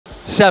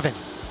7,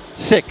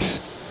 6,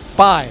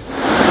 5.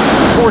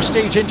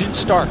 4-stage engine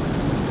start.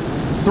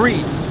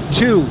 3,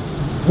 2,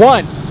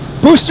 1.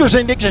 Boosters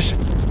in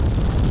ignition.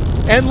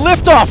 And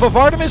liftoff of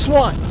Artemis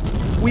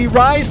 1. We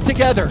rise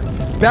together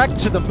back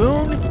to the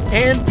moon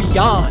and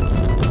beyond.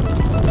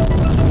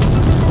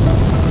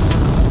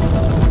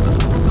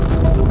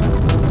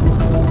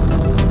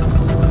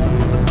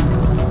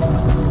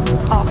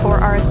 All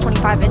 4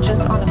 RS-25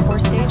 engines on the core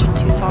stage and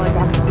 2 solid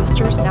rocket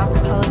boosters now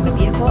propelling the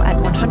vehicle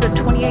at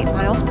 128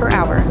 miles per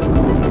hour.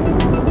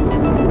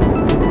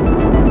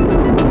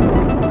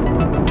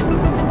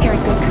 Hearing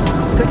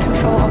good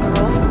control on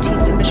the roll from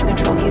teams in Mission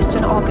Control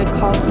Houston. All good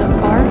calls so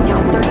far.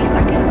 Now 30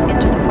 seconds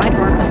into the flight of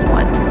Artemis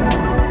 1.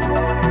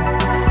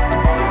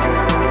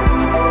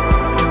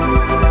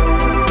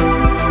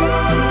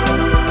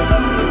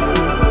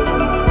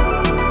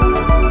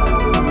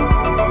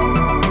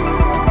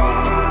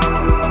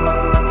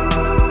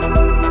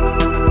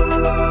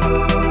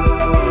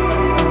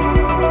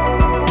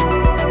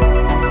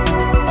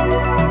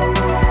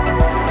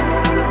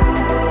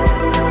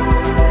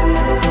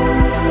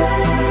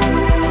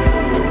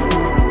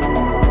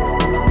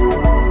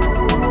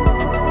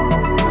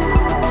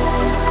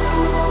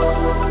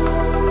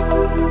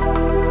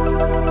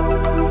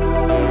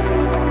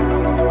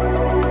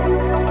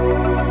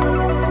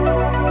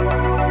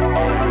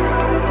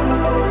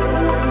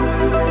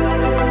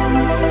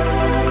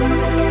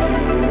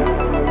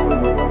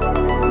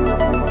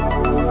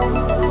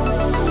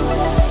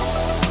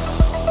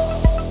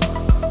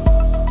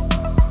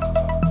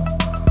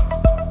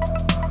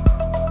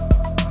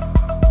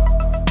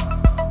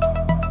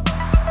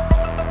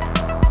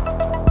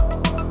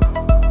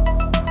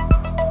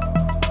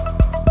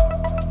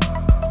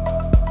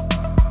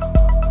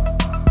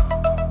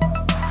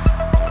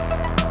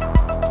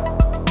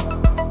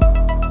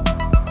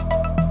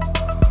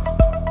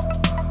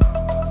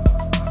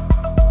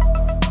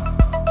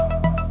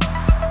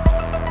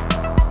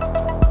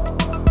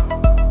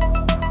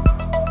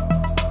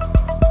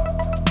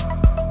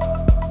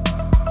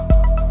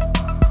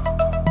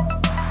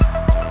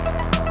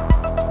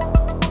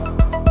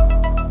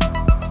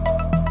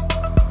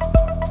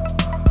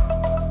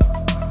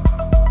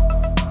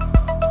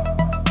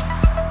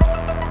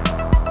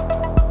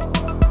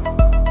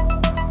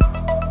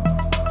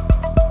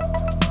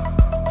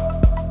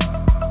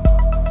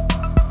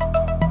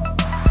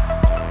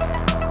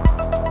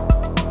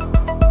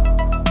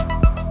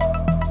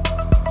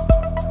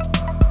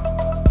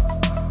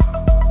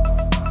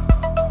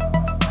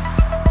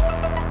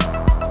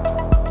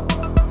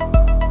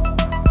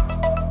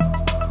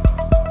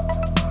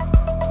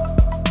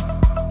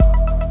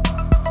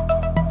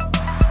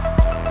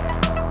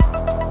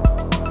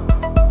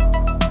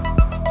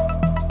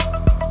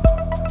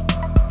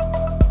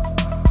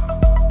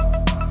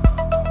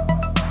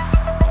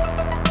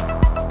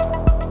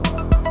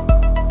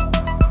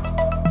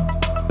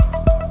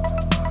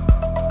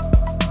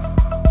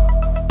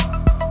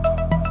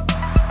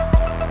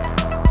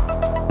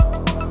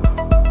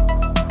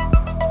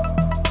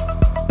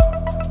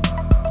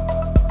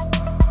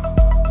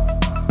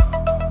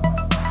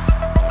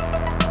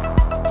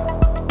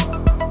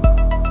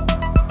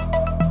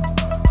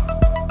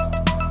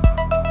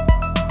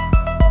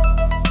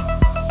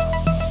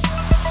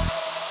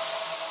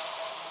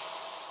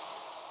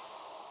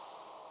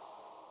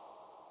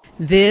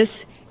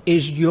 This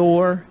is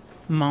your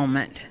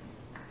moment.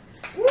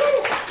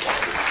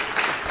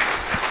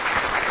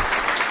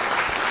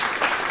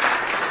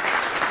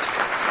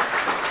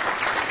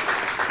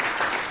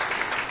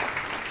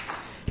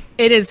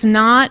 It is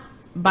not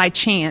by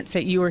chance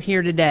that you are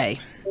here today.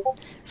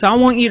 So I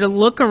want you to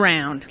look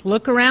around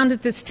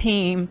at this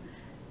team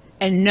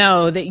and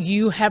know that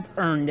you have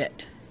earned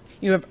it.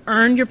 You have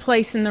earned your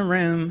place in the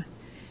room.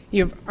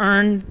 You have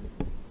earned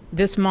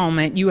this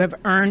moment. You have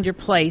earned your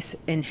place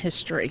in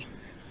history.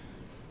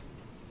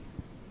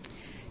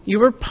 You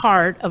were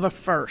part of a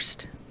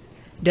first.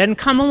 Doesn't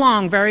come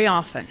along very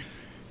often.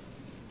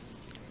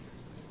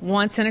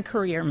 Once in a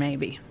career,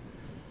 maybe.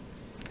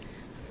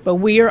 But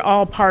we are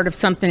all part of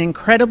something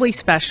incredibly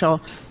special,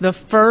 the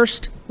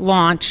first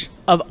launch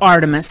of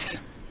Artemis.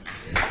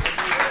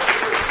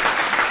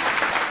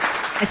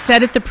 I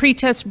said at the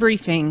pre-test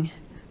briefing,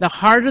 the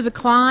harder the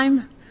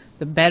climb,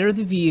 the better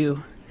the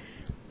view.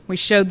 We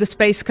showed the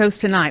Space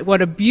Coast tonight.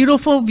 What a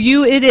beautiful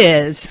view it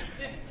is.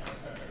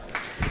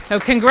 So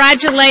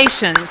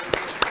congratulations.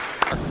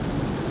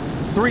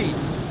 3,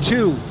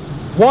 2,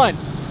 1.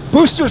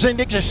 Boosters in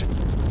ignition.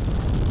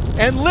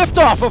 And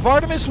liftoff of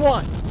Artemis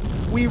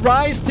 1. We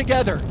rise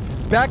together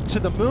back to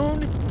the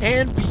moon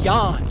and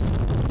beyond.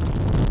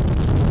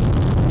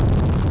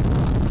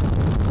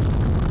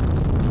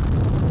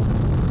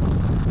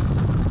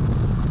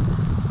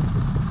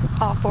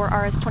 All 4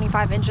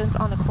 RS-25 engines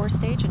on the core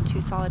stage and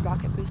 2 solid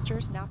rocket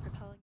boosters now propelled.